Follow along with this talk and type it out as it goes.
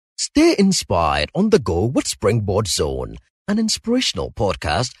Stay inspired on the go with Springboard Zone, an inspirational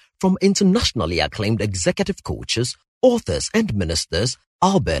podcast from internationally acclaimed executive coaches, authors, and ministers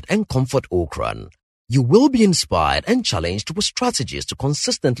Albert and Comfort Okran. You will be inspired and challenged with strategies to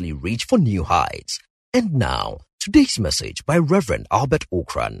consistently reach for new heights. And now, today's message by Reverend Albert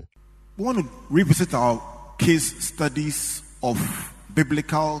Okran. We want to revisit our case studies of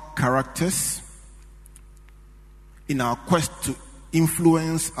biblical characters in our quest to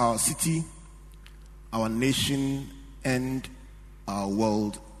influence our city, our nation, and our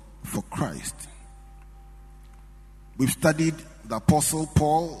world for Christ. We've studied the Apostle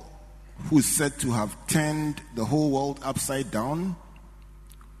Paul, who is said to have turned the whole world upside down.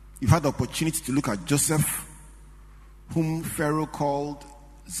 You've had the opportunity to look at Joseph, whom Pharaoh called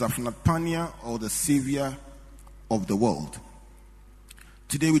Zaphnat-Paneah, or the savior of the world.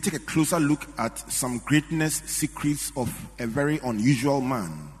 Today we take a closer look at some greatness secrets of a very unusual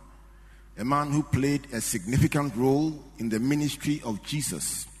man, a man who played a significant role in the ministry of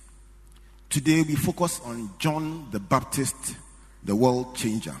Jesus. Today we focus on John the Baptist, the world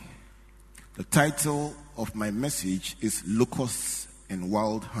changer. The title of my message is Locusts and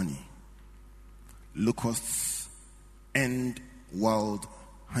Wild Honey. Locusts and Wild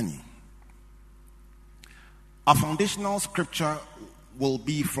Honey. Our foundational scripture will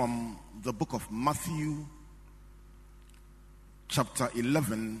be from the book of Matthew, chapter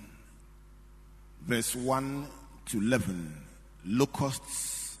 11, verse 1 to 11.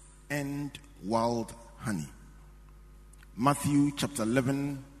 Locusts and wild honey. Matthew chapter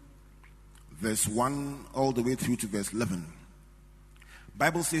 11, verse 1 all the way through to verse 11.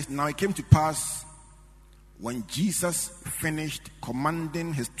 Bible says, "Now it came to pass when Jesus finished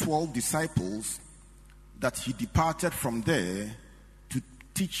commanding his 12 disciples that he departed from there to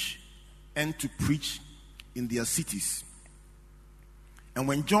teach and to preach in their cities. And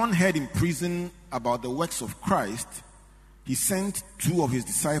when John heard in prison about the works of Christ, he sent 2 of his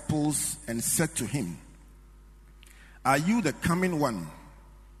disciples and said to him, 'Are you the coming one,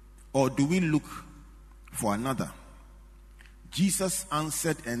 or do we look for another?' Jesus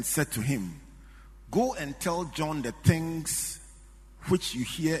answered and said to him, 'Go and tell John the things which you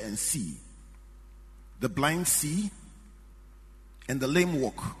hear and see. The blind see, and the lame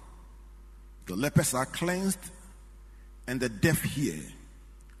walk. The lepers are cleansed, and the deaf hear.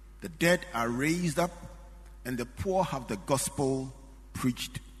 The dead are raised up, and the poor have the gospel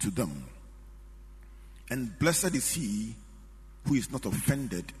preached to them. And blessed is he who is not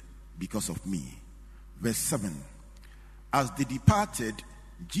offended because of me.'" Verse 7. As they departed,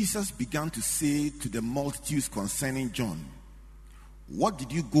 Jesus began to say to the multitudes concerning John, "What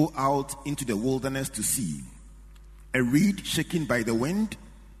did you go out into the wilderness to see? A reed shaken by the wind?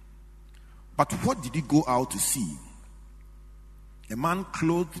 But what did you go out to see? A man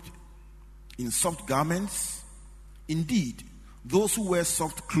clothed in soft garments? Indeed, those who wear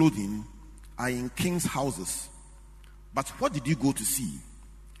soft clothing are in kings' houses. But what did you go to see?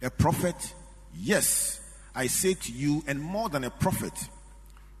 A prophet? Yes, I say to you, and more than a prophet.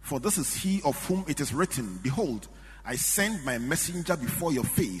 For this is he of whom it is written, 'Behold, I send my messenger before your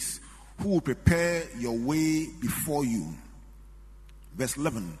face, who will prepare your way before you.'" Verse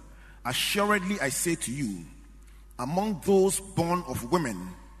 11. "Assuredly I say to you, among those born of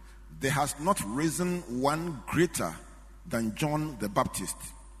women, there has not risen one greater than John the Baptist.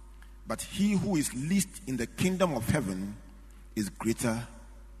 But he who is least in the kingdom of heaven is greater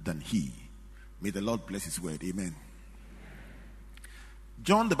than he." May the Lord bless his word. Amen.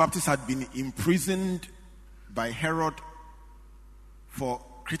 John the Baptist had been imprisoned by Herod for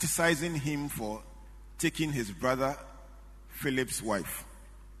criticizing him for taking his brother Philip's wife.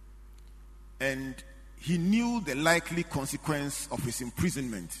 And he knew the likely consequence of his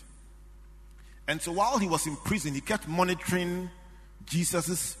imprisonment. And so while he was in prison, he kept monitoring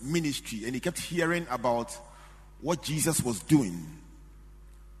Jesus' ministry, and he kept hearing about what Jesus was doing.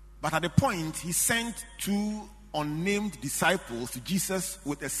 But at a point, he sent 2 unnamed disciples to Jesus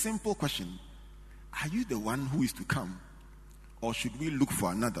with a simple question: "Are you the one who is to come, or should we look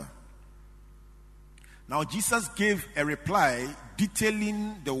for another?" Now Jesus gave a reply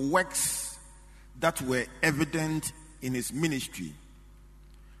detailing the works that were evident in his ministry.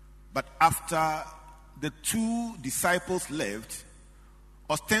 But after the 2 disciples left,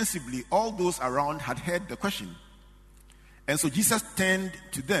 ostensibly all those around had heard the question. And so Jesus turned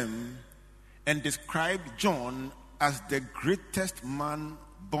to them and described John as the greatest man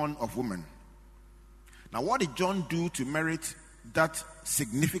born of woman. Now, what did John do to merit that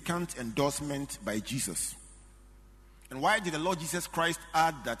significant endorsement by Jesus? And why did the Lord Jesus Christ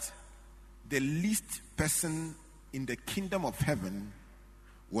add that the least person in the kingdom of heaven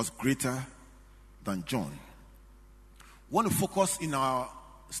was greater than John. We want to focus in our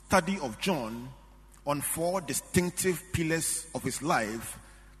study of John on 4 distinctive pillars of his life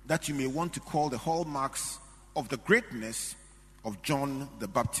that you may want to call the hallmarks of the greatness of John the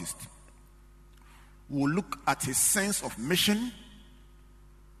Baptist. We'll look at his sense of mission,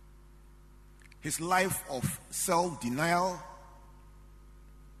 his life of self-denial,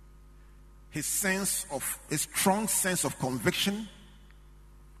 his strong sense of conviction,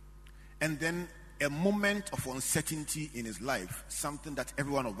 and then a moment of uncertainty in his life, something that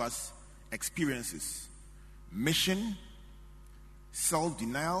every one of us experiences. Mission,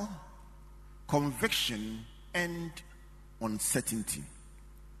 self-denial, conviction, and uncertainty.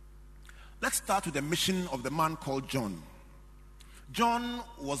 Let's start with the mission of the man called John. John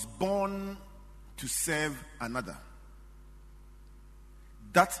was born to serve another.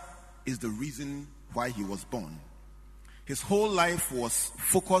 That is the reason why he was born. His whole life was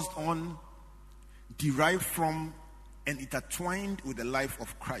focused on, derived from, and intertwined with the life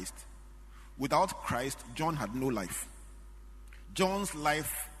of Christ. Without Christ, John had no life. John's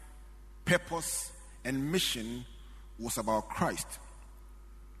life, purpose, and mission was about Christ.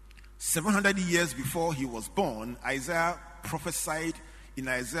 700 years before he was born, Isaiah prophesied in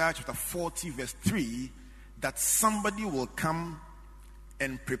Isaiah chapter 40 verse 3 that somebody will come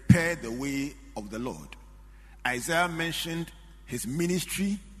and prepare the way of the Lord. Isaiah mentioned his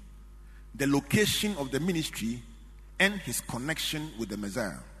ministry, the location of the ministry, and his connection with the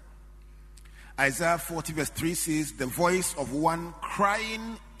Messiah. Isaiah 40 verse 3 says, the voice of one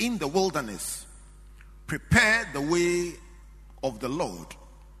crying in the wilderness, prepare the way of the Lord,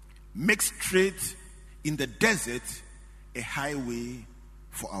 make straight in the desert a highway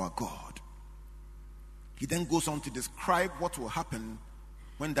for our God. He then goes on to describe what will happen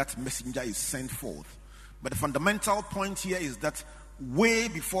when that messenger is sent forth. But the fundamental point here is that way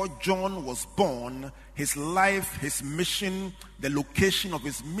before John was born, his life, his mission, the location of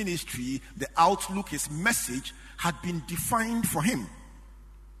his ministry, the outlook, his message had been defined for him.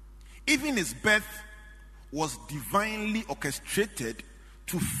 Even his birth was divinely orchestrated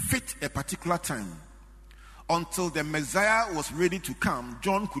to fit a particular time. Until the Messiah was ready to come,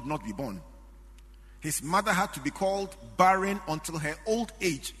 John could not be born. His mother had to be called barren until her old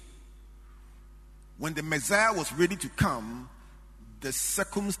age. When the Messiah was ready to come, the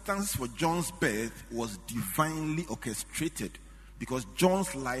circumstance for John's birth was divinely orchestrated because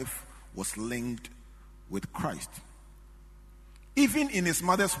John's life was linked with Christ. Even in his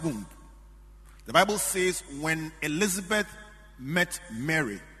mother's womb, the Bible says when Elizabeth met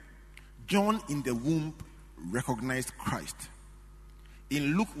Mary, John in the womb recognized Christ.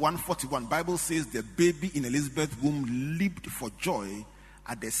 In Luke 1:41, Bible says the baby in Elizabeth's womb leaped for joy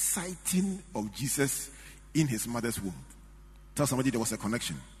at the sighting of Jesus in his mother's womb. Tell somebody there was a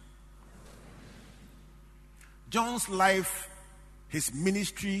connection. John's life, his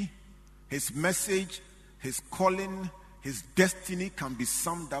ministry, his message, his calling, his destiny can be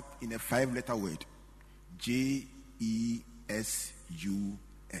summed up in a 5-letter word. J-E-S-U-S.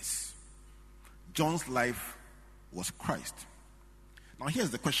 John's life was Christ. Now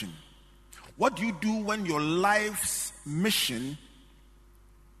here's the question. What do you do when your life's mission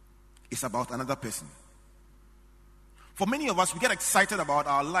is about another person? For many of us, we get excited about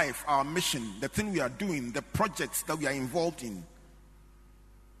our life, our mission, the thing we are doing, the projects that we are involved in.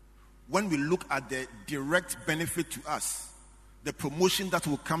 When we look at the direct benefit to us, the promotion that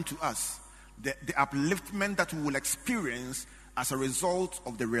will come to us, the upliftment that we will experience as a result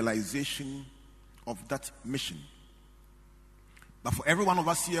of the realization of that mission. But for every one of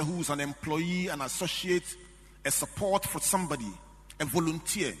us here who is an employee, an associate, a support for somebody, a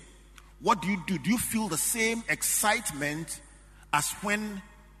volunteer, what do? Do you feel the same excitement as when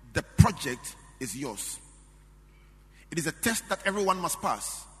the project is yours? It is a test that everyone must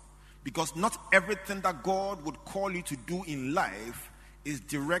pass, because not everything that God would call you to do in life is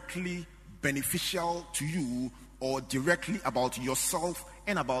directly beneficial to you or directly about yourself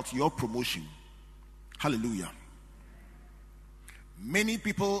and about your promotion. Hallelujah. Many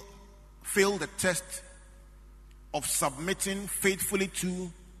people fail the test of submitting faithfully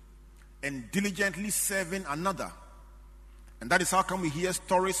to and diligently serving another. And that is how come we hear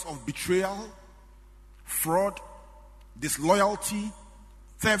stories of betrayal, fraud, disloyalty,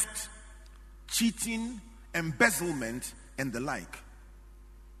 theft, cheating, embezzlement, and the like.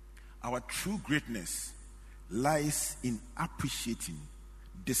 Our true greatness lies in appreciating,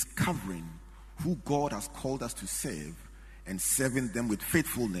 discovering who God has called us to serve, and serving them with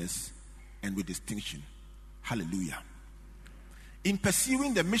faithfulness and with distinction. Hallelujah. In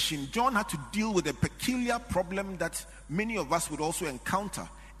pursuing the mission, John had to deal with a peculiar problem that many of us would also encounter,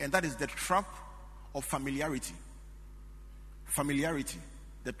 and that is the trap of familiarity. Familiarity.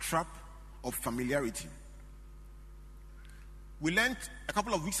 The trap of familiarity. We learned a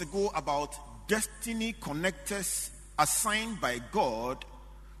couple of weeks ago about destiny connectors assigned by God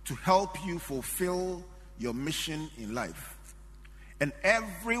to help you fulfill your mission in life. And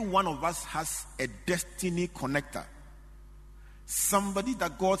every one of us has a destiny connector. Somebody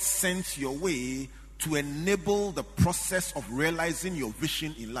that God sends your way to enable the process of realizing your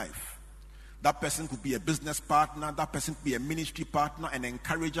vision in life. That person could be a business partner, that person could be a ministry partner, an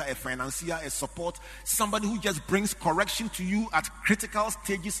encourager, a financier, a support, somebody who just brings correction to you at critical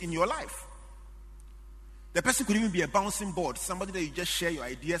stages in your life. The person could even be a bouncing board, somebody that you just share your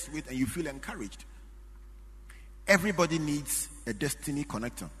ideas with and you feel encouraged. Everybody needs a destiny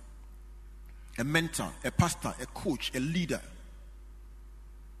connector, a mentor, a pastor, a coach, a leader.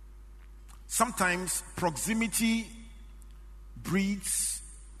 Sometimes proximity breeds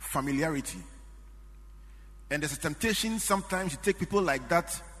familiarity. And there's a temptation sometimes to take people like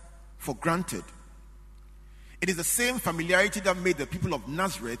that for granted. It is the same familiarity that made the people of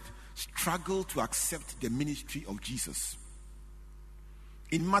Nazareth struggle to accept the ministry of Jesus.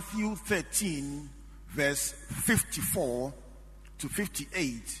 In Matthew 13, verse 54 to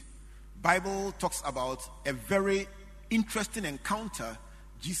 58, Bible talks about a very interesting encounter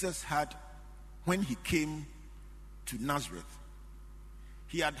Jesus had when he came to Nazareth.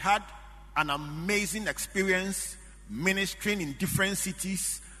 He had had an amazing experience ministering in different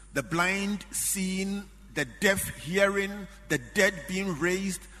cities, the blind seeing, the deaf hearing, the dead being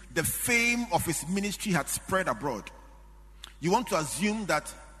raised. The fame of his ministry had spread abroad. You want to assume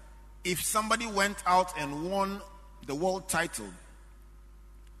that if somebody went out and won the world title,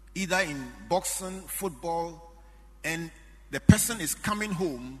 either in boxing, football, and the person is coming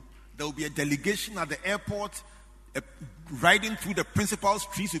home, there will be a delegation at the airport riding through the principal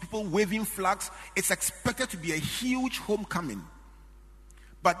streets with people waving flags. It's expected to be a huge homecoming.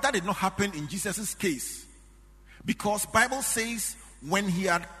 But that did not happen in Jesus' case. Because Bible says when he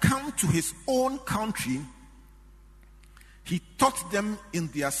had come to his own country, he taught them in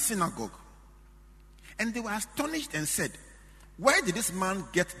their synagogue. And they were astonished and said, "Where did this man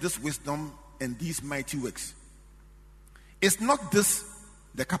get this wisdom and these mighty works? Is not this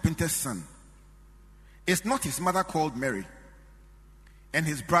the carpenter's son? Is not his mother called Mary? And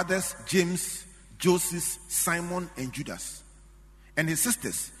his brothers James, Joseph, Simon, and Judas? And his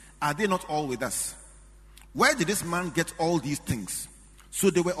sisters, are they not all with us? Where did this man get all these things?" So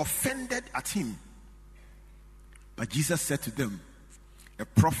they were offended at him. But Jesus said to them, "A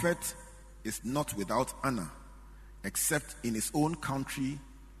prophet is not without honor, except in his own country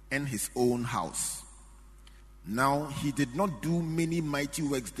and his own house." Now he did not do many mighty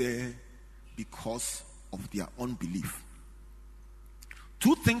works there because of their unbelief.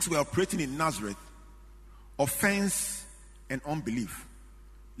 Two things were operating in Nazareth: offense and unbelief.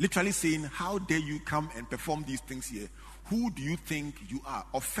 Literally saying, how dare you come and perform these things here? Who do you think you are?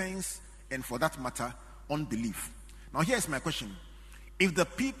 Offense and, for that matter, unbelief. Now here's my question. If the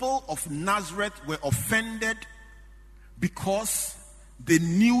people of Nazareth were offended because they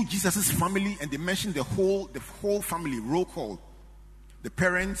knew Jesus' family and they mentioned the whole family, roll call, the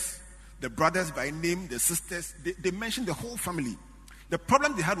parents, the brothers by name, the sisters, they mentioned the whole family. The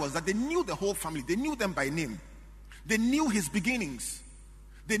problem they had was that they knew the whole family. They knew them by name. They knew his beginnings.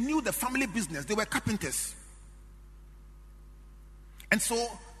 They knew the family business. They were carpenters. And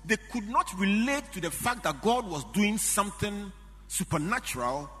so they could not relate to the fact that God was doing something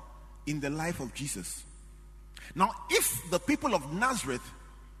supernatural in the life of Jesus. Now, if the people of Nazareth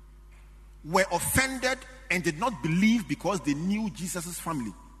were offended and did not believe because they knew Jesus'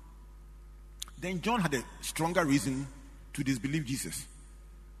 family, then John had a stronger reason to disbelieve Jesus.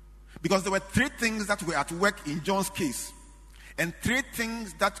 Because there were three things that were at work in John's case, and three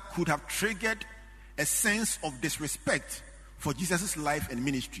things that could have triggered a sense of disrespect for Jesus' life and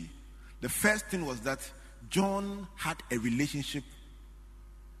ministry. The first thing was that John had a relationship,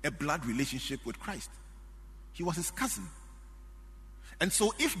 a blood relationship with Christ. He was his cousin. And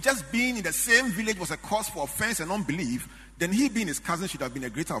so if just being in the same village was a cause for offense and unbelief, then he being his cousin should have been a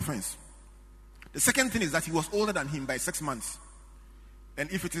greater offense. The second thing is that he was older than him by 6 months.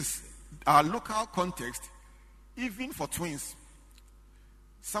 And if it is our local context, even for twins,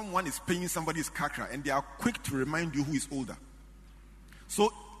 someone is paying somebody's kakra and they are quick to remind you who is older.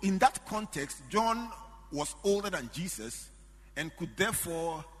 So in that context, John was older than Jesus and could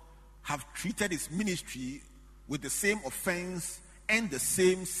therefore have treated his ministry with the same offense and the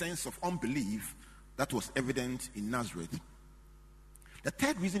same sense of unbelief that was evident in Nazareth. The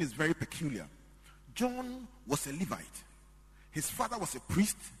third reason is very peculiar. John was a Levite. His father was a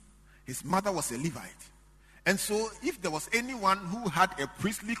priest. His mother was a Levite. And so if there was anyone who had a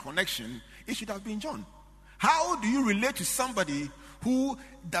priestly connection, it should have been John. How do you relate to somebody who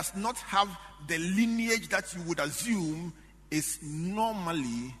does not have the lineage that you would assume is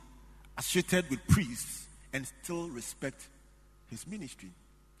normally associated with priests and still respect his ministry?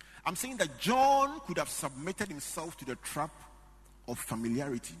 I'm saying that John could have submitted himself to the trap of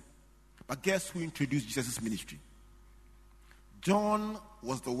familiarity. But guess who introduced Jesus' ministry? John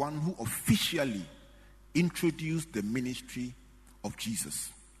was the one who officially introduced the ministry of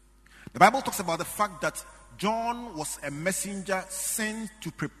Jesus. The Bible talks about the fact that John was a messenger sent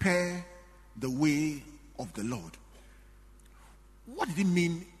to prepare the way of the Lord. What did it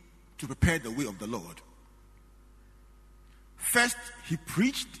mean to prepare the way of the Lord? First, he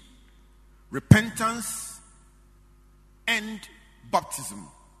preached repentance and baptism,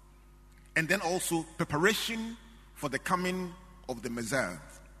 and then also preparation for the coming of the Messiah.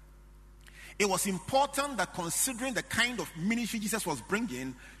 It was important that, considering the kind of ministry Jesus was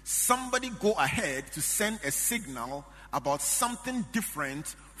bringing, somebody go ahead to send a signal about something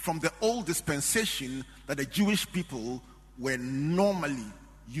different from the old dispensation that the Jewish people were normally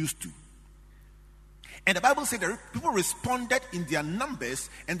used to. And the Bible said that people responded in their numbers,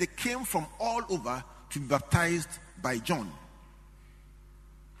 and they came from all over to be baptized by John.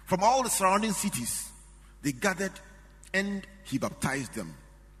 From all the surrounding cities, they gathered and he baptized them.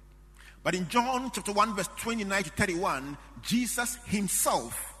 But in John chapter 1 verse 29 to 31, Jesus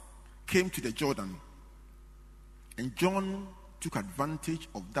himself came to the Jordan. And John took advantage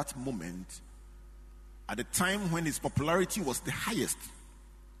of that moment at the time when his popularity was the highest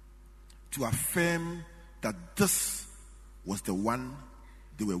to affirm that this was the one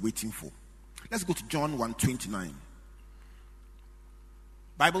they were waiting for. Let's go to John 1:29.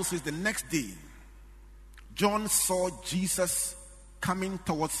 Bible says the next day, John saw Jesus coming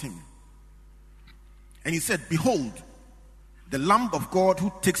towards him. And he said, "Behold, the Lamb of God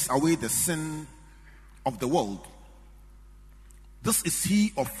who takes away the sin of the world. This is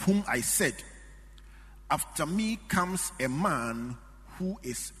he of whom I said, after me comes a man who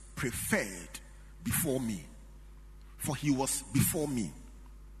is preferred before me, for he was before me.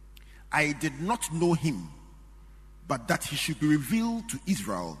 I did not know him, but that he should be revealed to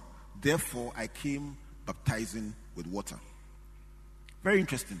Israel. Therefore I came baptizing with water." Very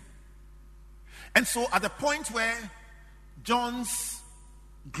interesting. And so at the point where John's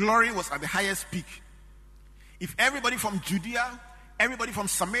glory was at the highest peak, if everybody from Judea, everybody from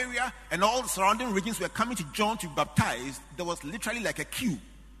Samaria, and all the surrounding regions were coming to John to be baptized, there was literally like a queue.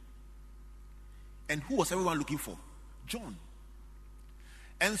 And who was everyone looking for? John.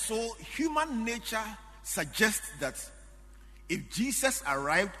 And so human nature suggests that if Jesus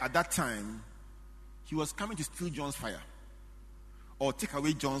arrived at that time, he was coming to steal John's fire or take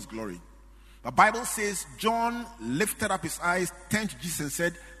away John's glory. The Bible says John lifted up his eyes, turned to Jesus and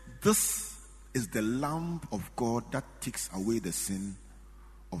said, "This is the Lamb of God that takes away the sin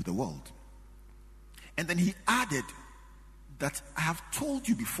of the world." And then he added that, "I have told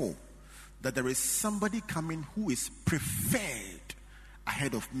you before that there is somebody coming who is preferred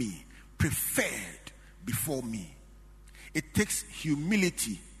ahead of me, preferred before me." It takes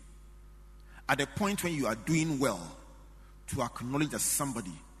humility at the point when you are doing well to acknowledge that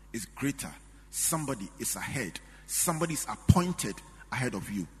somebody is greater, somebody is ahead, somebody is appointed ahead of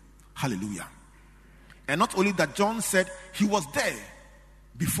you. Hallelujah. And not only that, John said he was there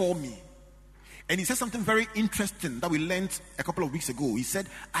before me. And he said something very interesting that we learned a couple of weeks ago. He said,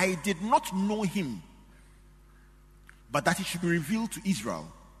 "I did not know him, but that he should be revealed to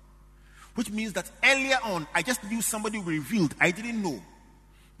Israel." Which means that earlier on, I just knew somebody was revealed. I didn't know.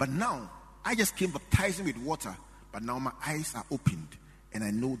 But now, I just came baptizing with water. But now my eyes are opened, and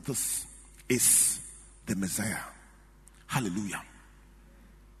I know this is the Messiah. Hallelujah.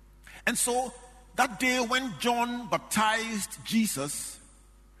 And so, that day when John baptized Jesus,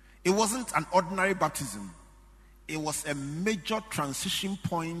 it wasn't an ordinary baptism. It was a major transition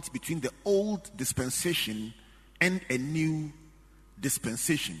point between the old dispensation and a new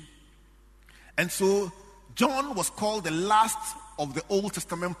dispensation. And so John was called the last of the Old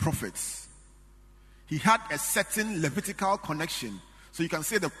Testament prophets. He had a certain Levitical connection. So you can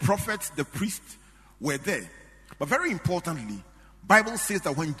say the prophets, the priests were there. But very importantly, Bible says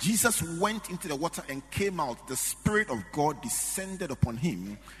that when Jesus went into the water and came out, the Spirit of God descended upon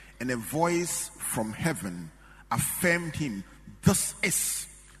him, and a voice from heaven affirmed him, "This is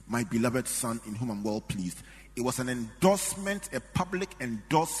my beloved Son in whom I'm well pleased." It was an endorsement, a public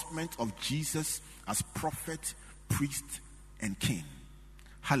endorsement of Jesus as prophet, priest, and king.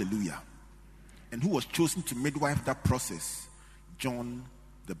 Hallelujah. And who was chosen to midwife that process? John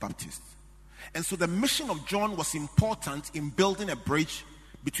the Baptist. And so the mission of John was important in building a bridge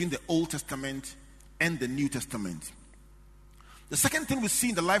between the Old Testament and the New Testament. The second thing we see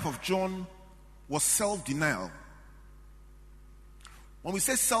in the life of John was self-denial. When we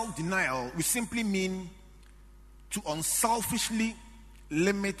say self-denial, we simply mean to unselfishly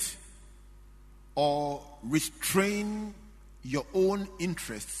limit or restrain your own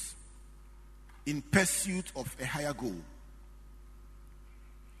interests in pursuit of a higher goal.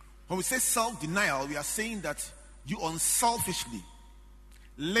 When we say self-denial, we are saying that you unselfishly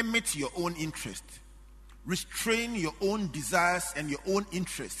limit your own interest, restrain your own desires and your own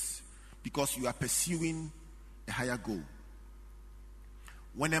interests because you are pursuing a higher goal.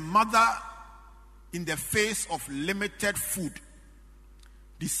 When a mother, in the face of limited food,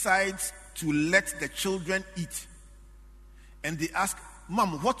 decides to let the children eat, and they ask,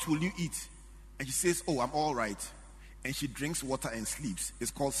 "Mom, what will you eat?" And she says, "Oh, I'm all right," and she drinks water and sleeps,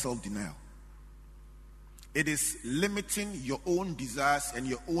 it's called self-denial. It is limiting your own desires and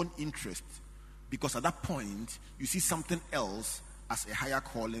your own interests, because at that point you see something else as a higher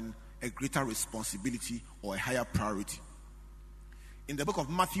calling, a greater responsibility, or a higher priority. In the book of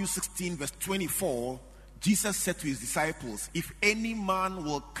Matthew 16 verse 24, Jesus said to his disciples, "If any man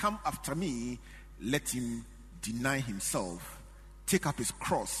will come after me, let him deny himself, take up his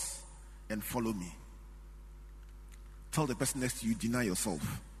cross, and follow me." Tell the person next to you, deny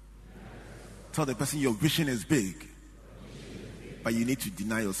yourself. Tell the person your vision is big, but you need to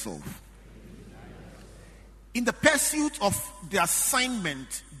deny yourself. In the pursuit of the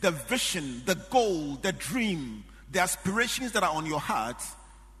assignment, the vision, the goal, the dream, the aspirations that are on your heart,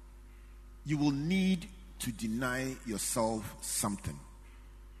 you will need to deny yourself something.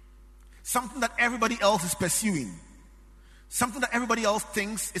 Something that everybody else is pursuing. Something that everybody else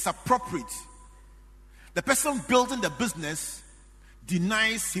thinks is appropriate. The person building the business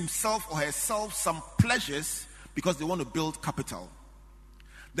denies himself or herself some pleasures because they want to build capital.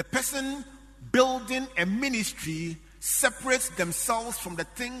 The person building a ministry separates themselves from the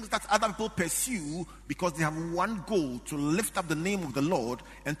things that other people pursue because they have one goal: to lift up the name of the Lord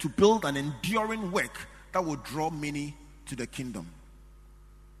and to build an enduring work that will draw many to the kingdom.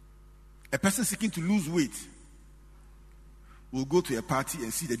 A person seeking to lose weight will go to a party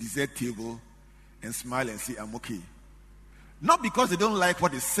and see the dessert table and smile and say, "I'm okay." Not because they don't like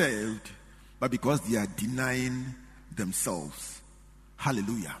what is served, but because they are denying themselves.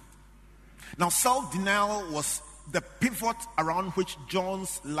 Hallelujah. Now, self-denial was the pivot around which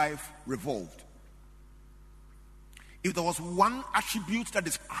John's life revolved. If there was one attribute that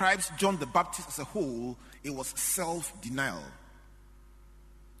describes John the Baptist as a whole, it was self-denial.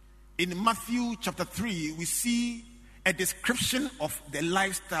 In Matthew chapter 3, we see a description of the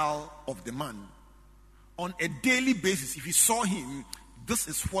lifestyle of the man. On a daily basis, if you saw him, this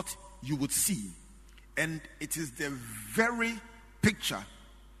is what you would see. And it is the very picture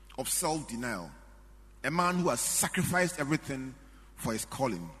of self-denial. A man who has sacrificed everything for his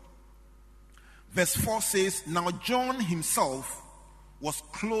calling. Verse 4 says, "Now John himself was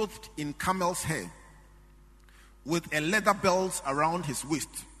clothed in camel's hair, with a leather belt around his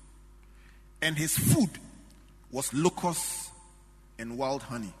waist, and his food was locusts and wild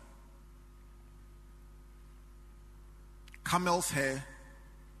honey." Camel's hair,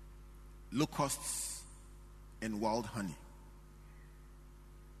 locusts, and wild honey.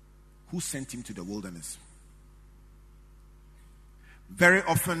 Who sent him to the wilderness? Very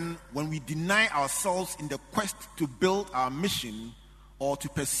often, when we deny ourselves in the quest to build our mission or to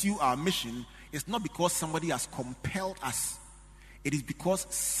pursue our mission, it's not because somebody has compelled us. It is because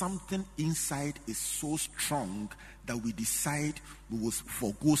something inside is so strong that we decide we will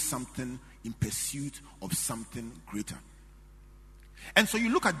forego something in pursuit of something greater. And so you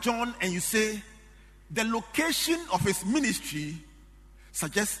look at John and you say, the location of his ministry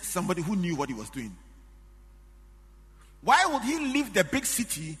suggests somebody who knew what he was doing. Why would he leave the big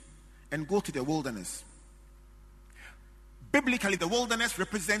city and go to the wilderness? Biblically, the wilderness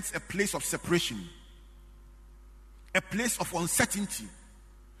represents a place of separation, a place of uncertainty,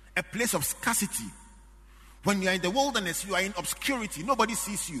 a place of scarcity. When you are in the wilderness, you are in obscurity. Nobody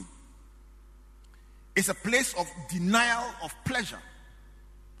sees you. It's a place of denial of pleasure.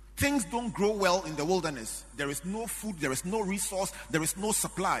 Things don't grow well in the wilderness. There is no food, there is no resource, there is no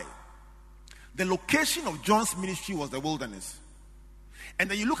supply. The location of John's ministry was the wilderness.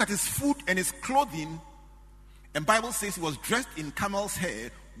 And then you look at his food and his clothing, and Bible says he was dressed in camel's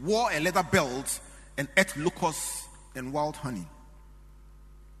hair, wore a leather belt, and ate locusts and wild honey.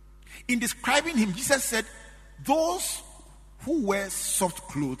 In describing him, Jesus said, those who wear soft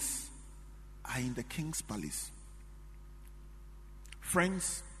clothes are in the king's palace.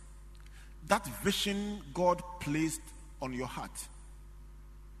 Friends, that vision God placed on your heart,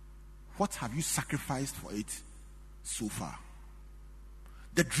 what have you sacrificed for it so far?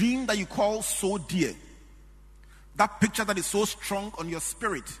 The dream that you call so dear, that picture that is so strong on your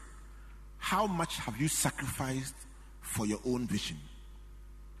spirit, how much have you sacrificed for your own vision?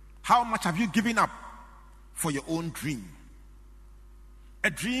 How much have you given up for your own dream? A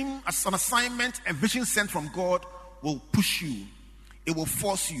dream, as an assignment, a vision sent from God will push you. It will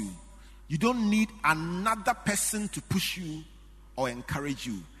force you. You don't need another person to push you or encourage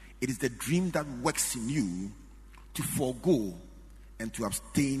you. It is the dream that works in you to forego and to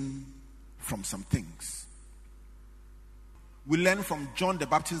abstain from some things. We learn from John the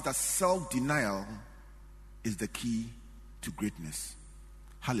Baptist that self-denial is the key to greatness.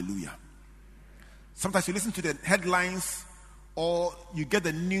 Hallelujah. Sometimes you listen to the headlines or you get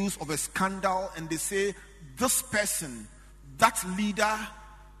the news of a scandal and they say, this person, that leader,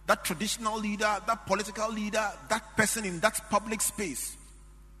 that traditional leader, that political leader, that person in that public space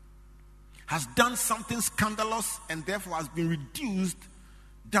has done something scandalous and therefore has been reduced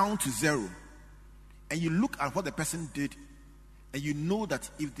down to zero. And you look at what the person did and you know that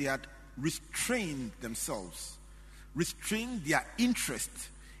if they had restrained themselves, restrained their interest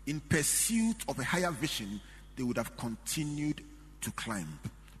in pursuit of a higher vision, they would have continued to climb.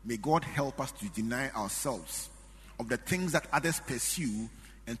 May God help us to deny ourselves of the things that others pursue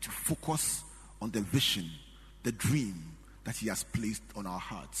and to focus on the vision, the dream that He has placed on our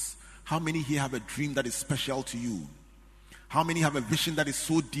hearts. How many here have a dream that is special to you? How many have a vision that is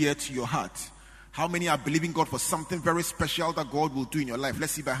so dear to your heart? How many are believing God for something very special that God will do in your life?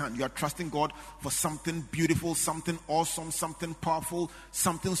 Let's see by hand. You are trusting God for something beautiful, something awesome, something powerful,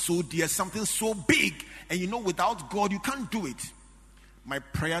 something so dear, something so big. And you know, without God, you can't do it. My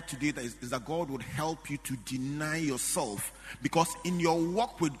prayer today is that God would help you to deny yourself. Because in your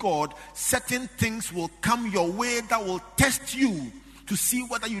walk with God, certain things will come your way that will test you to see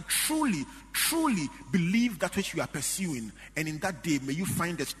whether you truly believe that which you are pursuing. And in that day, may you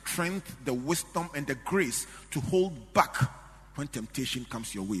find the strength, the wisdom, and the grace to hold back when temptation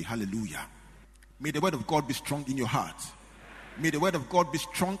comes your way. Hallelujah. May the word of God be strong in your heart. May the word of God be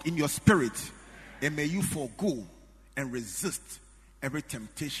strong in your spirit. And may you forego and resist every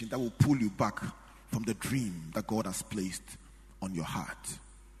temptation that will pull you back from the dream that God has placed on your heart.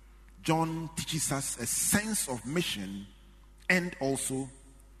 John teaches us a sense of mission and also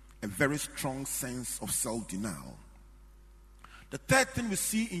a very strong sense of self-denial. The third thing we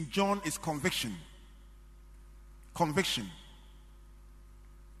see in John is conviction. Conviction.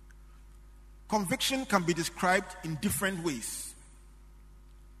 Conviction can be described in different ways.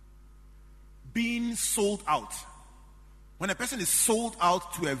 Being sold out. When a person is sold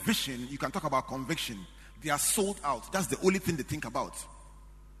out to a vision, you can talk about conviction. They are sold out. That's the only thing they think about.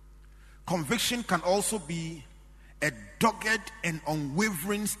 Conviction can also be a dogged and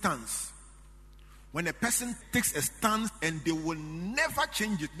unwavering stance. When a person takes a stance and they will never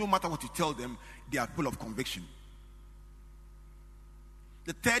change it, no matter what you tell them, they are full of conviction.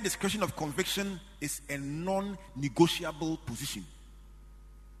 The third description of conviction is a non-negotiable position.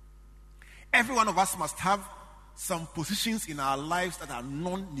 Every one of us must have some positions in our lives that are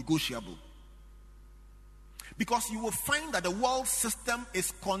non-negotiable. Because you will find that the world system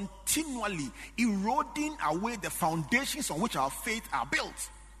is continually eroding away the foundations on which our faith are built.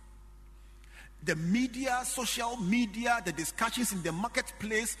 The media, social media, the discussions in the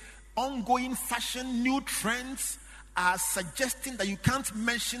marketplace, ongoing fashion, new trends are suggesting that you can't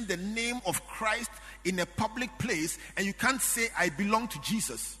mention the name of Christ in a public place and you can't say, I belong to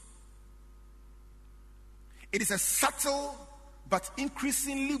Jesus. It is a subtle but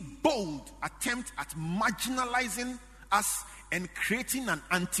increasingly bold attempt at marginalizing us and creating an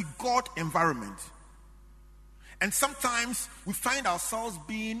anti-God environment. And sometimes we find ourselves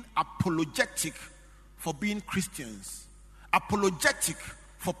being apologetic for being Christians. Apologetic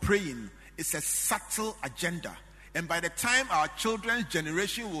for praying. It's a subtle agenda. And by the time our children's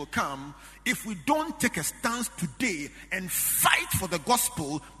generation will come, if we don't take a stance today and fight for the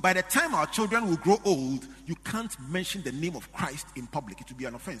gospel, by the time our children will grow old, you can't mention the name of Christ in public. It will be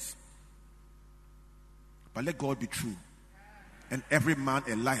an offense. But let God be true and every man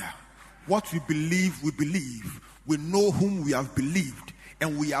a liar. What we believe, we believe. We know whom we have believed,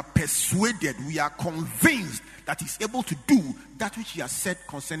 and we are persuaded, we are convinced that He's able to do that which He has said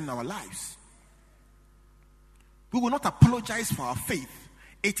concerning our lives. We will not apologize for our faith.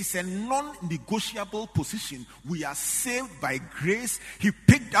 It is a non-negotiable position. We are saved by grace. He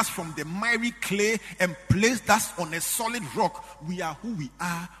picked us from the miry clay and placed us on a solid rock. We are who we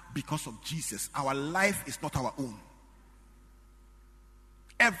are because of Jesus. Our life is not our own.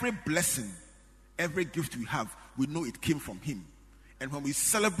 every blessing, every gift we have, we know it came from him. And when we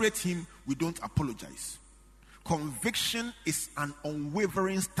celebrate him, we don't apologize. Conviction is an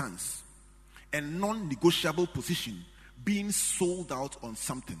unwavering stance and non-negotiable position, being sold out on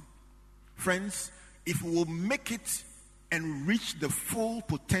something. Friends, if we will make it and reach the full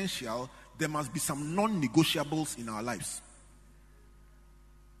potential, there must be some non-negotiables in our lives.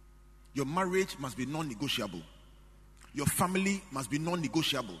 Your marriage must be non-negotiable. Your family must be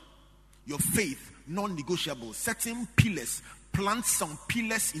non-negotiable. Your faith, non-negotiable. Certain pillars, plant some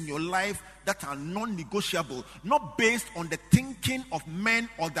pillars in your life that are non-negotiable, not based on the thinking of men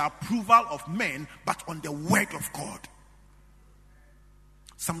or the approval of men, but on the word of God.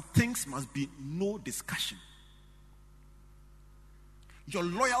 Some things must be no discussion. Your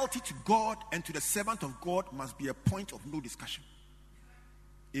loyalty to God and to the servant of God must be a point of no discussion.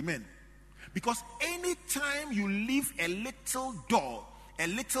 Amen. Because anytime you leave a little door, a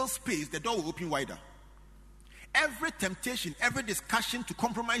little space, the door will open wider. Every temptation, every discussion to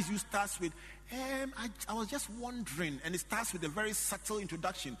compromise you starts with, I was just wondering, and it starts with a very subtle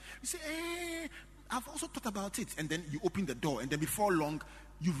introduction. You say, I've also thought about it, and then you open the door, and then before long,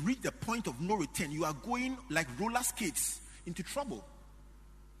 you've reached the point of no return. You are going like roller skates into trouble.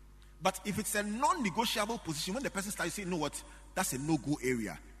 But if it's a non-negotiable position, when the person starts saying, you know what, that's a no-go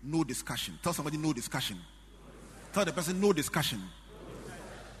area, no discussion. Tell somebody no discussion. Tell the person no discussion.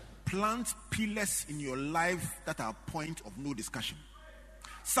 Plant pillars in your life that are a point of no discussion.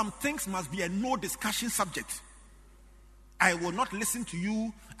 Some things must be a no discussion subject. I will not listen to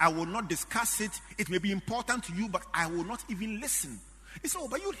you. I will not discuss it. It may be important to you, but I will not even listen. It's all,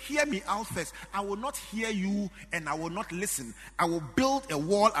 but you hear me out first. I will not hear you and I will not listen. I will build a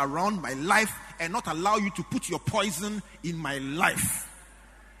wall around my life and not allow you to put your poison in my life.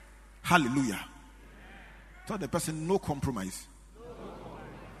 Hallelujah. Tell the person no compromise.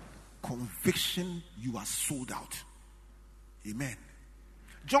 Conviction, you are sold out. Amen.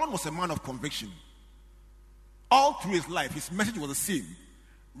 John was a man of conviction. All through his life, his message was the same.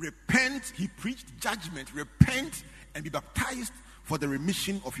 Repent, he preached judgment. Repent and be baptized for the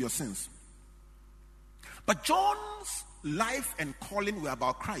remission of your sins. But John's life and calling were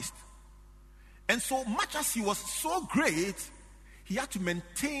about Christ. And so much as he was so great, he had to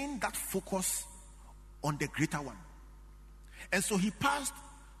maintain that focus on the greater one. And so he passed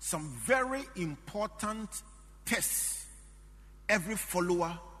some very important tests every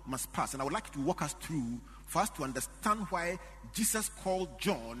follower must pass. And I would like you to walk us through for us to understand why Jesus called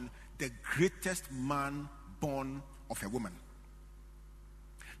John the greatest man born of a woman.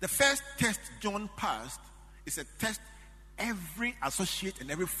 The first test John passed is a test every associate and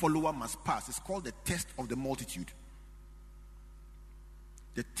every follower must pass. It's called the test of the multitude.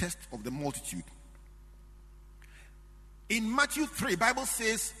 The test of the multitude. In Matthew 3, Bible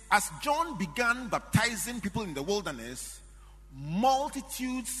says, as John began baptizing people in the wilderness,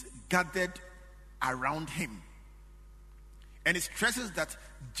 multitudes gathered around him. And it stresses that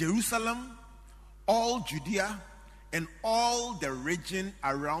Jerusalem, all Judea, and all the region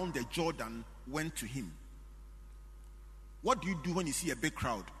around the Jordan went to him. What do you do when you see a big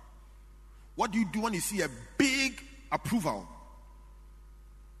crowd? What do you do when you see a big approval?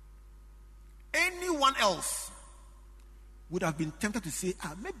 Anyone else would have been tempted to say,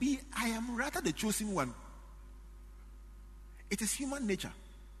 maybe I am rather the chosen one. It is human nature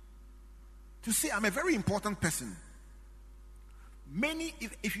to say, I'm a very important person. Many,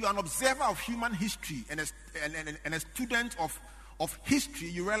 if you are an observer of human history and a student of history,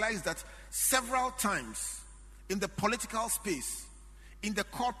 you realize that several times in the political space, in the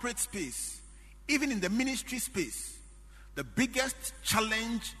corporate space, even in the ministry space, the biggest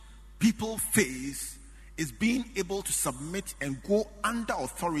challenge people face is being able to submit and go under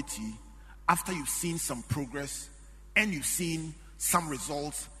authority after you've seen some progress and you've seen some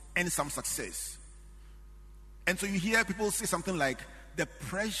results and some success. And so you hear people say something like, the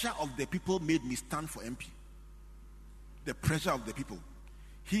pressure of the people made me stand for MP. The pressure of the people.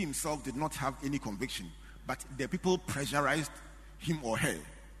 He himself did not have any conviction, but the people pressurized him or her.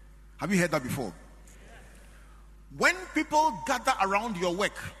 Have you heard that before? When people gather around your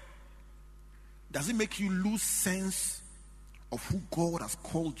work, does it make you lose sense of who God has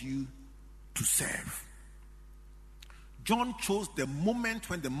called you to serve? John chose the moment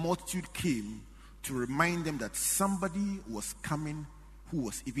when the multitude came to remind them that somebody was coming who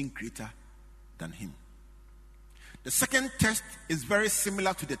was even greater than him. The second test is very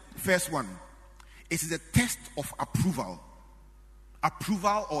similar to the first one. It is a test of approval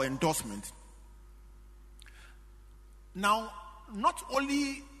or endorsement. Now, not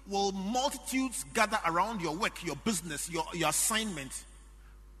only will multitudes gather around your work, your business, your assignment,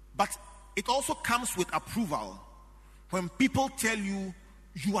 But it also comes with approval when people tell you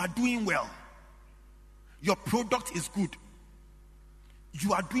you are doing well, your product is good,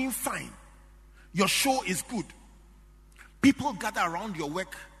 you are doing fine, your show is good. People gather around your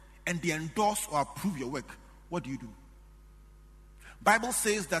work and they endorse or approve your work. What do? Bible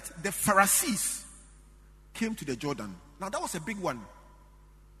says that the Pharisees came to the Jordan. Now that was a big one.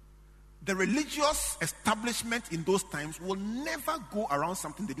 The religious establishment in those times will never go around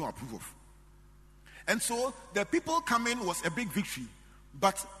something they don't approve of. And so the people coming was a big victory.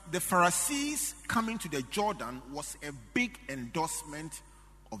 But the Pharisees coming to the Jordan was a big endorsement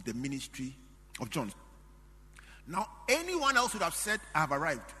of the ministry of John. Now anyone else would have said, I have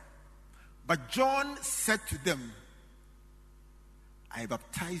arrived. But John said to them, I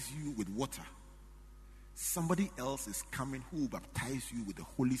baptize you with water. Somebody else is coming who will baptize you with the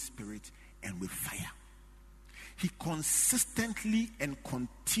Holy Spirit and with fire. He consistently and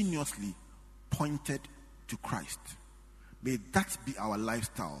continuously pointed to Christ. May that be our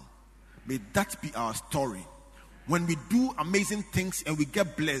lifestyle. May that be our story. When we do amazing things and we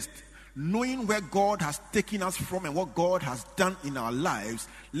get blessed, knowing where God has taken us from and what God has done in our lives,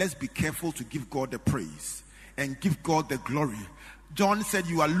 let's be careful to give God the praise and give God the glory. John said,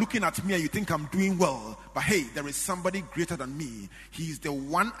 you are looking at me and you think I'm doing well, but hey, there is somebody greater than me. He is the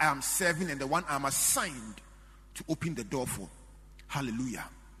one I am serving and the one I am assigned to open the door for. Hallelujah.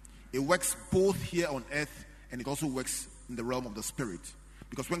 It works both here on earth and it also works in the realm of the spirit.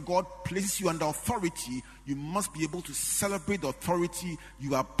 Because when God places you under authority, you must be able to celebrate the authority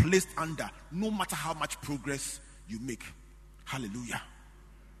you are placed under, no matter how much progress you make. Hallelujah.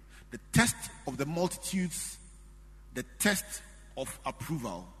 The test of the multitudes, the test of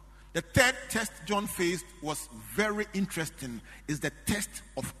approval. The third test John faced was very interesting, is the test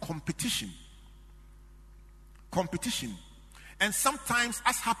of competition. Competition. And sometimes,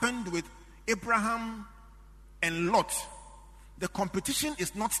 as happened with Abraham and Lot, the competition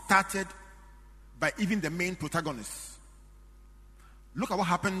is not started by even the main protagonists. Look at what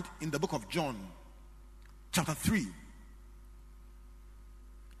happened in the book of John, chapter 3.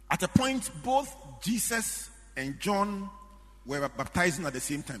 At a point, both Jesus and John were baptizing at the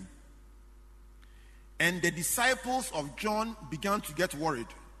same time. And the disciples of John began to get worried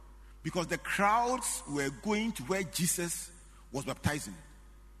because the crowds were going to where Jesus was baptizing.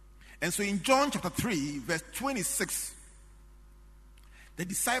 And so in John chapter 3, verse 26, the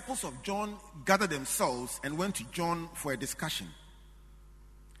disciples of John gathered themselves and went to John for a discussion.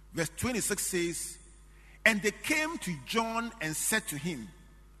 Verse 26 says, and they came to John and said to him,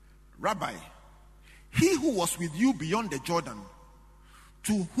 Rabbi, he who was with you beyond the Jordan,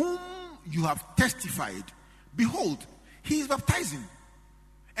 to whom you have testified, behold, he is baptizing,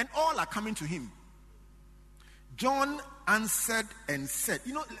 and all are coming to him. John answered and said,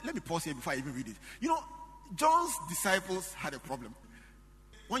 let me pause here before I even read it. John's disciples had a problem.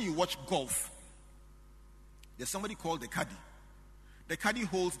 When you watch golf, there's somebody called the caddy. The caddy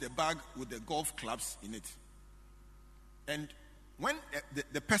holds the bag with the golf clubs in it. And when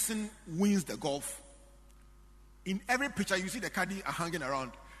the person wins the golf, in every picture you see the caddy are hanging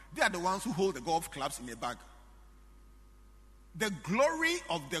around. They are the ones who hold the golf clubs in a bag. The glory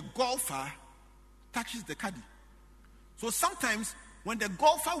of the golfer touches the caddy. So sometimes when the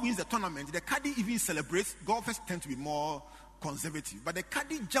golfer wins the tournament, the caddy even celebrates. Golfers tend to be more conservative, but the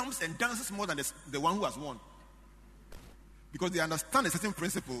caddy jumps and dances more than the one who has won, because they understand a certain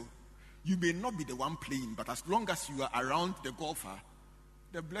principle. You may not be the one playing, but as long as you are around the golfer,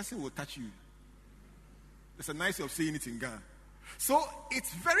 the blessing will touch you. There's a nice way of saying it in Ghana. So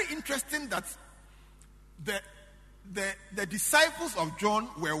it's very interesting that the disciples of John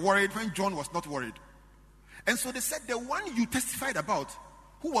were worried when John was not worried. And so they said, the one you testified about,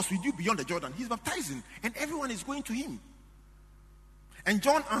 who was with you beyond the Jordan, he's baptizing, and everyone is going to him. And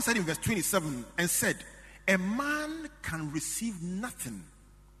John answered in verse 27 and said, a man can receive nothing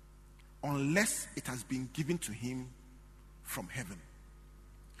unless it has been given to him from heaven.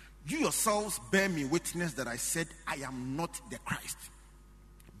 You yourselves bear me witness that I said, I am not the Christ,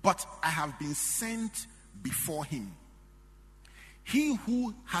 but I have been sent before him. He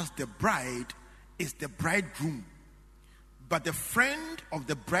who has the bride is the bridegroom, but the friend of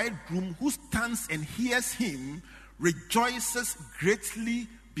the bridegroom who stands and hears him rejoices greatly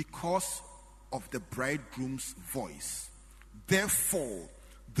because of the bridegroom's voice. Therefore,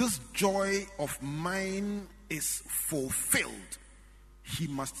 this joy of mine is fulfilled. He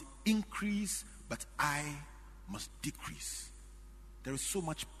must increase, but I must decrease. There is so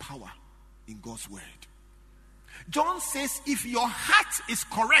much power in God's word. John says, if your heart is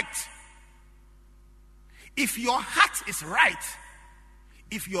correct, if your heart is right,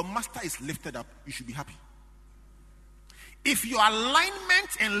 if your master is lifted up, you should be happy. If your alignment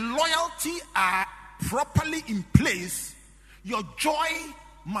and loyalty are properly in place, your joy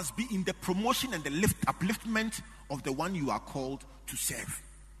must be in the promotion and the upliftment of the one you are called to serve.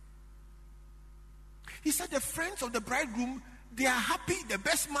 He said the friends of the bridegroom, they are happy. The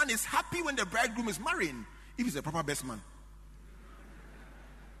best man is happy when the bridegroom is marrying, if he's a proper best man.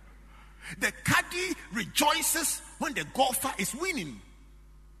 The caddy rejoices when the golfer is winning.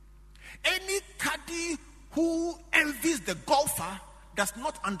 Any caddy who envies the golfer does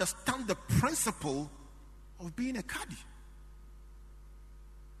not understand the principle of being a caddy.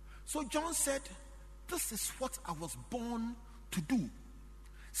 So John said, this is what I was born to do.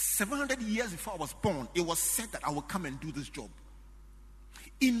 700 years before I was born, it was said that I will come and do this job.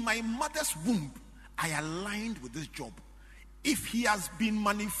 In my mother's womb, I aligned with this job. If he has been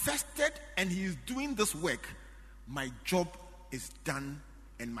manifested and he is doing this work, my job is done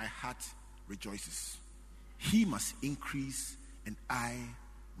and my heart rejoices. He must increase and I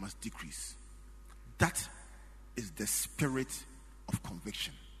must decrease. That is the spirit of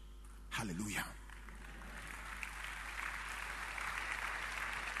conviction. Hallelujah.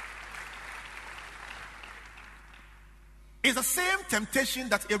 It's the same temptation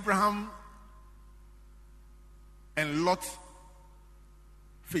that Abraham and Lot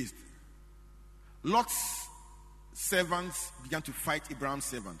faced. Lot's servants began to fight Abraham's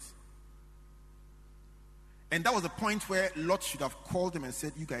servants. And that was the point where Lot should have called them and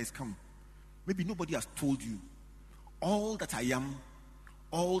said, you guys come. Maybe nobody has told you. All that I am,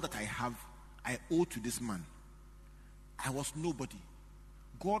 all that I have, I owe to this man. I was nobody.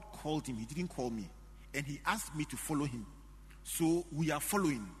 God called him. He didn't call me. And he asked me to follow him. So we are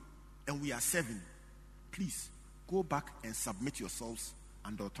following and we are serving. Please, go back and submit yourselves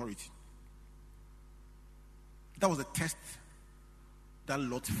under authority. That was a test that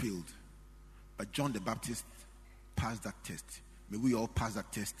Lot failed. But John the Baptist passed that test. May we all pass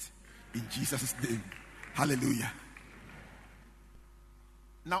that test in Jesus' name. Hallelujah.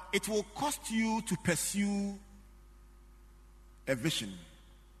 Now, it will cost you to pursue a vision.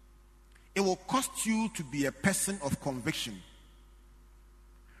 It will cost you to be a person of conviction.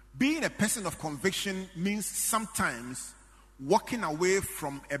 Being a person of conviction means sometimes walking away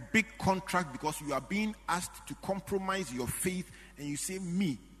from a big contract because you are being asked to compromise your faith and you say,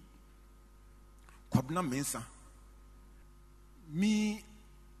 me, Kwabna Mensa, me,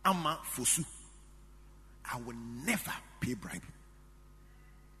 Ama Fosu, I will never pay bribe.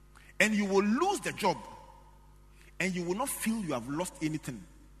 And you will lose the job and you will not feel you have lost anything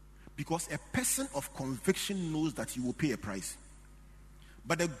because a person of conviction knows that you will pay a price.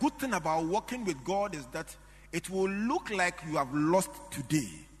 But the good thing about walking with God is that it will look like you have lost today,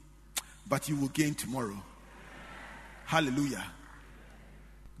 but you will gain tomorrow. Hallelujah.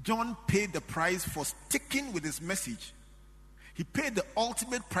 John paid the price for sticking with his message. He paid the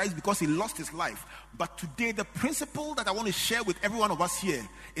ultimate price because he lost his life. But today, the principle that I want to share with every one of us here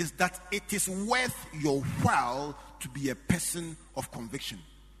is that it is worth your while to be a person of conviction.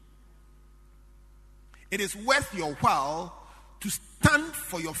 It is worth your while to stand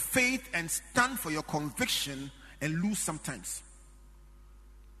for your faith and stand for your conviction and lose sometimes.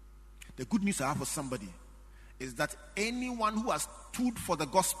 The good news I have for somebody is that anyone who has stood for the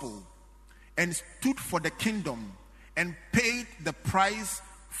gospel and stood for the kingdom and paid the price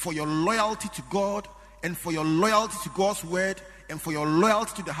for your loyalty to God and for your loyalty to God's word and for your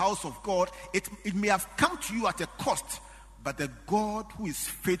loyalty to the house of God, it may have come to you at a cost, but the God who is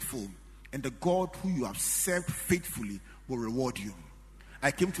faithful and the God who you have served faithfully will reward you.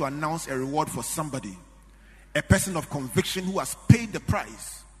 I came to announce a reward for somebody, a person of conviction who has paid the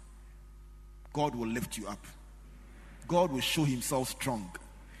price. God will lift you up. God will show himself strong.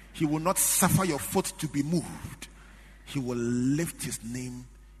 He will not suffer your foot to be moved. He will lift his name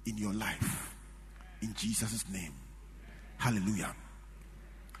in your life. In Jesus' name. Hallelujah.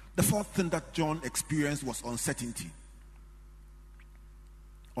 The fourth thing that John experienced was uncertainty.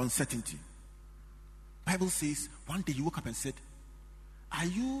 Uncertainty. Bible says one day he woke up and said, are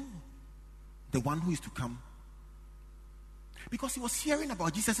you the one who is to come? Because he was hearing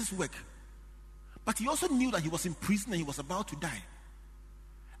about Jesus' work. But he also knew that he was in prison and he was about to die.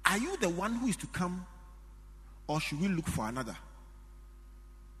 Are you the one who is to come? Or should we look for another?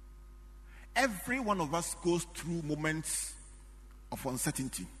 Every one of us goes through moments of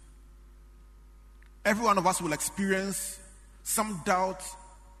uncertainty. Every one of us will experience some doubt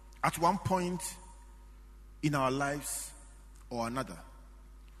at one point in our lives or another.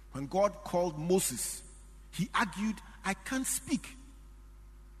 When God called Moses, he argued, I can't speak.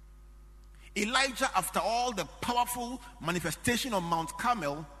 Elijah, after all the powerful manifestation on Mount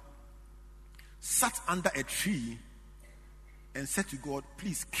Carmel, sat under a tree and said to God,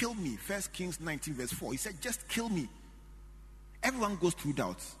 please kill me. 1 Kings 19 verse 4. He said, just kill me. Everyone goes through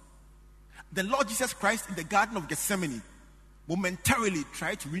doubts. The Lord Jesus Christ in the Garden of Gethsemane momentarily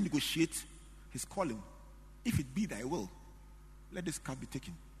tried to renegotiate his calling. If it be thy will, let this cup be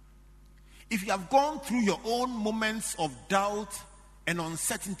taken. If you have gone through your own moments of doubt and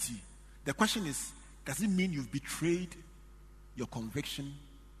uncertainty, the question is, does it mean you've betrayed your conviction?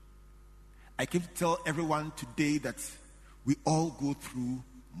 I came to tell everyone today that we all go through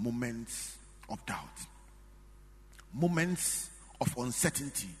moments of doubt, moments of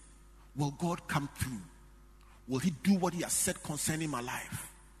uncertainty. Will God come through? Will he do what he has said concerning my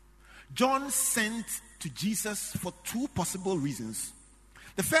life? John sent to Jesus for two possible reasons.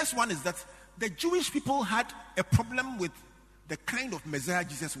 The first one is that the Jewish people had a problem with the kind of Messiah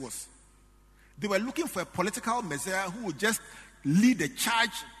Jesus was. They were looking for a political Messiah who would just lead a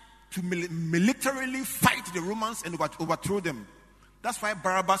charge to militarily fight the Romans and overthrow them. That's why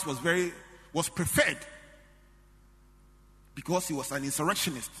Barabbas was preferred, because he was an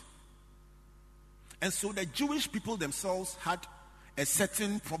insurrectionist. And so the Jewish people themselves had a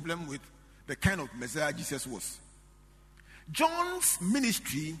certain problem with the kind of Messiah Jesus was. John's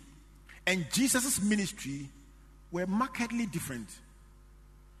ministry and Jesus' ministry were markedly different.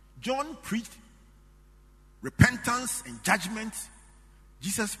 John preached repentance and judgment.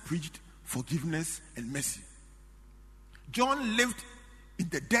 Jesus preached forgiveness and mercy. John lived in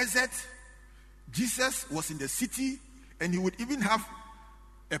the desert. Jesus was in the city, and he would even have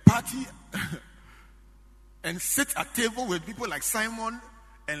a party and sit at table with people like Simon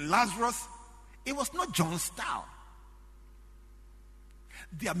and Lazarus. It was not John's style.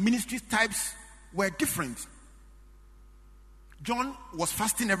 Their ministry types were different. John was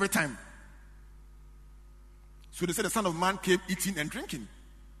fasting every time. So they said the Son of Man came eating and drinking.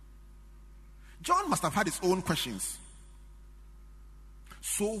 John must have had his own questions.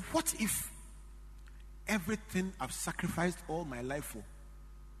 So what if everything I've sacrificed all my life for,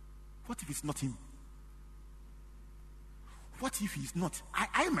 what if it's not him? What if he's not?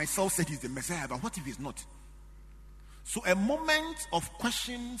 I myself said he's the Messiah, but what if he's not? So a moment of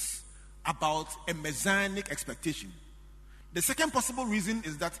questions about a messianic expectation. The second possible reason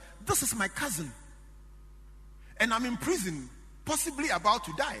is that this is my cousin, and I'm in prison, possibly about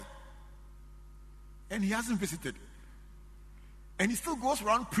to die, and he hasn't visited. And he still goes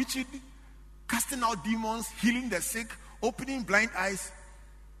around preaching, casting out demons, healing the sick, opening blind eyes.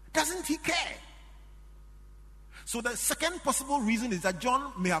 Doesn't he care? So the second possible reason is that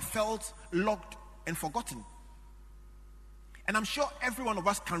John may have felt locked and forgotten. And I'm sure every one of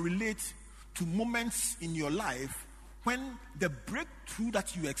us can relate to moments in your life when the breakthrough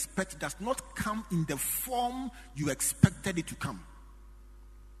that you expect does not come in the form you expected it to come.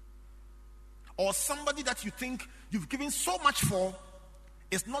 Or somebody that you think you've given so much for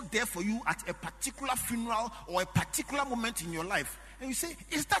is not there for you at a particular funeral or a particular moment in your life. And you say,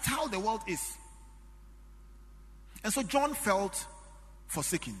 is that how the world is? And so John felt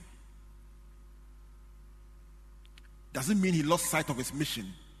forsaken. Doesn't mean he lost sight of his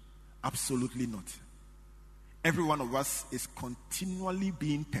mission. Absolutely not. Every one of us is continually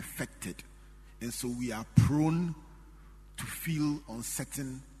being perfected. And so we are prone to feel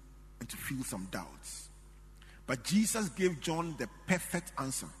uncertain and to feel some doubts. But Jesus gave John the perfect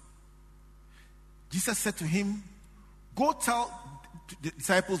answer. Jesus said to him, go tell the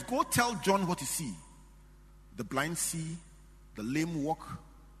disciples, go tell John what you see. The blind see, the lame walk,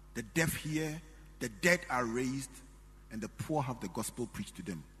 the deaf hear, the dead are raised, and the poor have the gospel preached to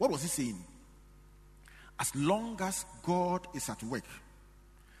them. What was he saying? As long as God is at work,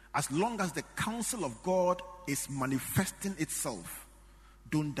 as long as the counsel of God is manifesting itself,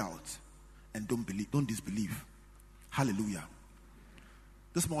 don't doubt and don't disbelieve. Hallelujah.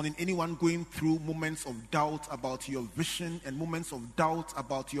 This morning, anyone going through moments of doubt about your vision and moments of doubt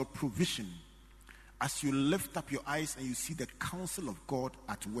about your provision, as you lift up your eyes and you see the counsel of God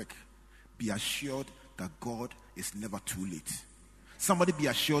at work, be assured that God is never too late. Somebody be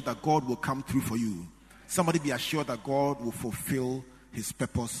assured that God will come through for you. Somebody be assured that God will fulfill his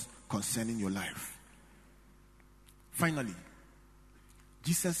purpose concerning your life. Finally,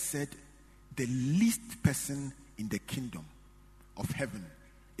 Jesus said the least person in the kingdom of heaven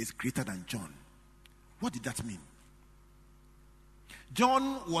is greater than John. What did that mean?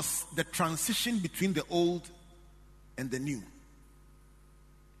 John was the transition between the old and the new.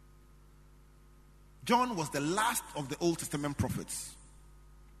 John was the last of the Old Testament prophets.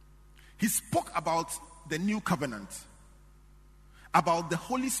 He spoke about the new covenant, about the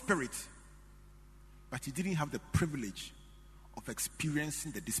Holy Spirit, but he didn't have the privilege of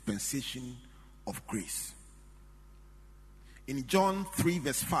experiencing the dispensation of grace. In John 3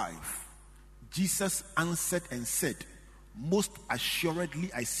 verse 5, Jesus answered and said, "Most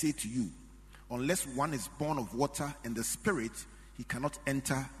assuredly I say to you, unless one is born of water and the Spirit, he cannot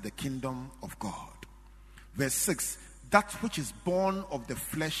enter the kingdom of God." Verse 6, "That which is born of the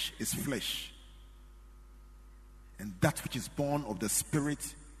flesh is flesh, and that which is born of the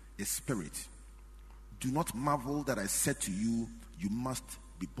Spirit is spirit. Do not marvel that I said to you, you must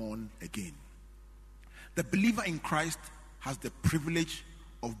be born again." The believer in Christ has the privilege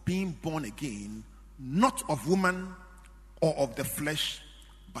of being born again, not of woman or of the flesh,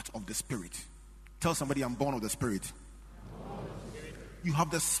 but of the Spirit. Tell somebody, I'm born of the Spirit. You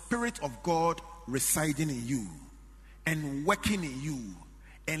have the Spirit of God residing in you and working in you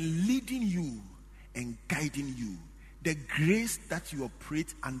and leading you and guiding you. The grace that you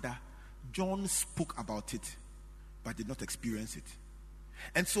operate under, John spoke about it but did not experience it.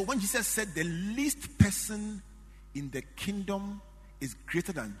 And so when Jesus said the least person in the kingdom is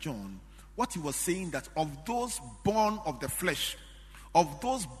greater than John, what he was saying that of those born of the flesh, of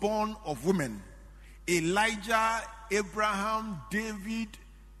those born of women, Elijah, Abraham, David,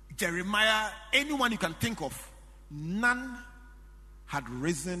 Jeremiah, anyone you can think of, none had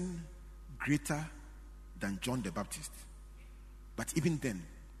risen greater than John the Baptist. But even then,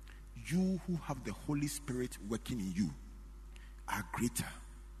 you who have the Holy Spirit working in you are greater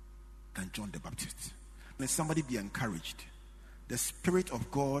than John the Baptist. May somebody be encouraged. The Spirit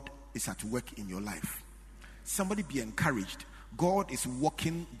of God is at work in your life. Somebody be encouraged. God is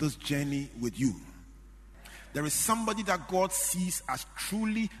walking this journey with you. There is somebody that God sees as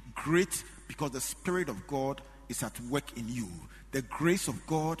truly great because the Spirit of God is at work in you. The grace of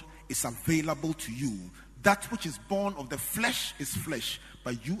God is available to you. That which is born of the flesh is flesh,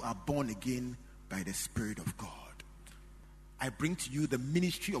 but you are born again by the Spirit of God. I bring to you the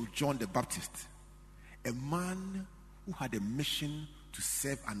ministry of John the Baptist, a man who had a mission to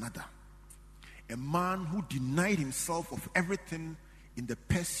serve another, a man who denied himself of everything in the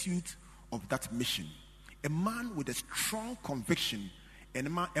pursuit of that mission, a man with a strong conviction, and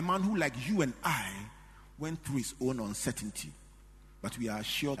a man who, like you and I, went through his own uncertainty. But we are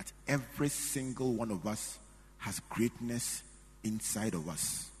sure that every single one of us has greatness inside of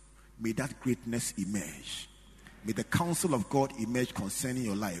us. May that greatness emerge. May the counsel of God emerge concerning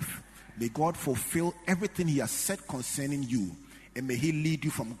your life. May God fulfill everything he has said concerning you. And may he lead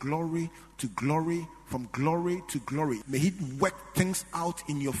you from glory to glory, from glory to glory. May he work things out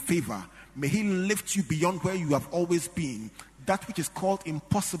in your favor. May he lift you beyond where you have always been. That which is called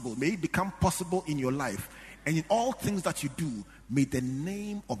impossible, may it become possible in your life. And in all things that you do, may the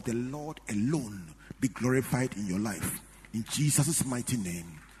name of the Lord alone be glorified in your life. In Jesus' mighty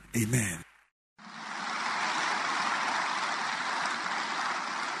name, amen.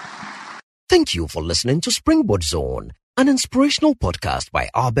 Thank you for listening to Springboard Zone, an inspirational podcast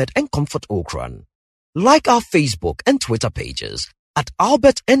by Albert and Comfort Okran. Like our Facebook and Twitter pages at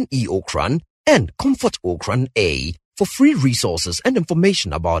Albert N.E. Okran and Comfort Okran A for free resources and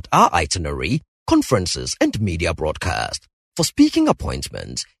information about our itinerary, conferences, and media broadcast. For speaking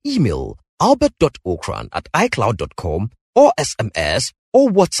appointments, email albert.okran@icloud.com or SMS or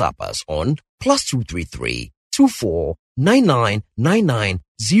WhatsApp us on +233 24 99 99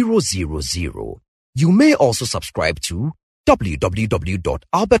 000. You may also subscribe to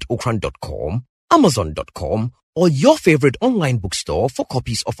www.albertokran.com, amazon.com, or your favorite online bookstore for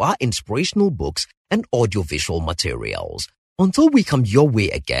copies of our inspirational books and audiovisual materials. Until we come your way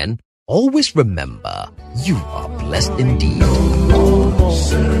again, always remember, you are blessed indeed.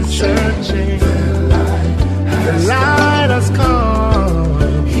 Searching, the light has come.